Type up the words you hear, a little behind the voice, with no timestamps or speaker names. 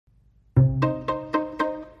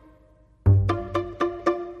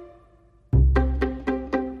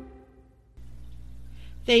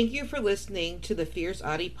Thank you for listening to the Fierce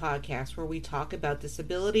Audie podcast, where we talk about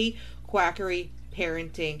disability, quackery,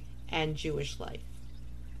 parenting, and Jewish life.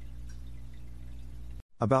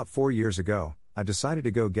 About 4 years ago, I decided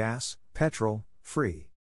to go gas, petrol, free.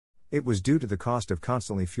 It was due to the cost of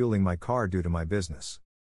constantly fueling my car due to my business.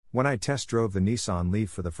 When I test drove the Nissan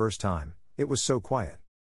Leaf for the first time, it was so quiet.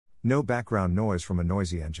 No background noise from a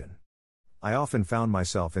noisy engine. I often found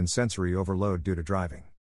myself in sensory overload due to driving.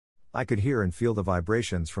 I could hear and feel the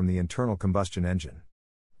vibrations from the internal combustion engine.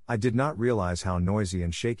 I did not realize how noisy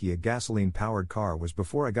and shaky a gasoline-powered car was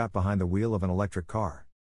before I got behind the wheel of an electric car.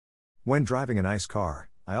 When driving a nice car,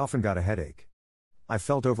 I often got a headache. I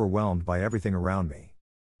felt overwhelmed by everything around me.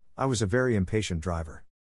 I was a very impatient driver.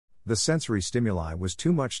 The sensory stimuli was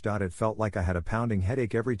too much. It felt like I had a pounding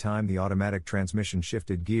headache every time the automatic transmission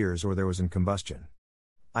shifted gears or there was combustion.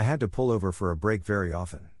 I had to pull over for a break very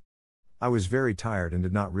often. I was very tired and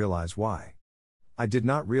did not realize why. I did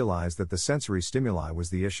not realize that the sensory stimuli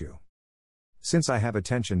was the issue. Since I have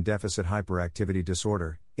attention deficit hyperactivity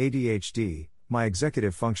disorder, ADHD, my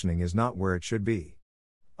executive functioning is not where it should be.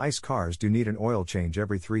 ICE cars do need an oil change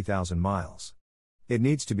every 3,000 miles. It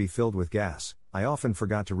needs to be filled with gas. I often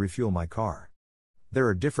forgot to refuel my car. There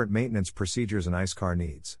are different maintenance procedures an ICE car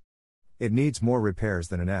needs. It needs more repairs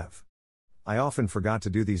than an EV. I often forgot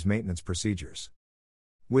to do these maintenance procedures.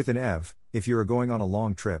 With an EV, if you are going on a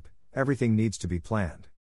long trip, everything needs to be planned.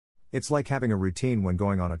 It's like having a routine when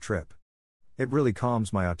going on a trip. It really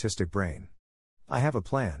calms my autistic brain. I have a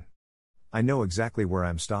plan. I know exactly where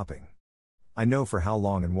I'm stopping. I know for how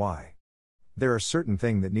long and why. There are certain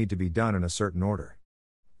things that need to be done in a certain order.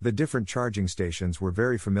 The different charging stations were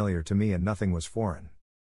very familiar to me and nothing was foreign.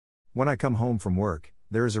 When I come home from work,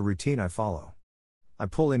 there is a routine I follow. I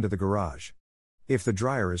pull into the garage. If the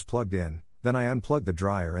dryer is plugged in, then I unplug the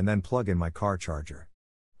dryer and then plug in my car charger.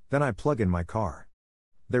 Then I plug in my car.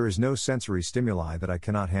 There is no sensory stimuli that I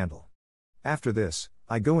cannot handle. After this,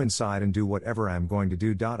 I go inside and do whatever I am going to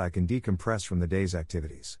do. I can decompress from the day's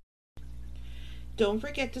activities. Don't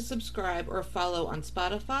forget to subscribe or follow on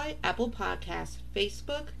Spotify, Apple Podcasts,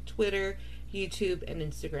 Facebook, Twitter, YouTube, and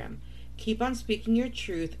Instagram. Keep on speaking your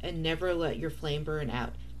truth and never let your flame burn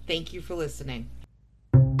out. Thank you for listening.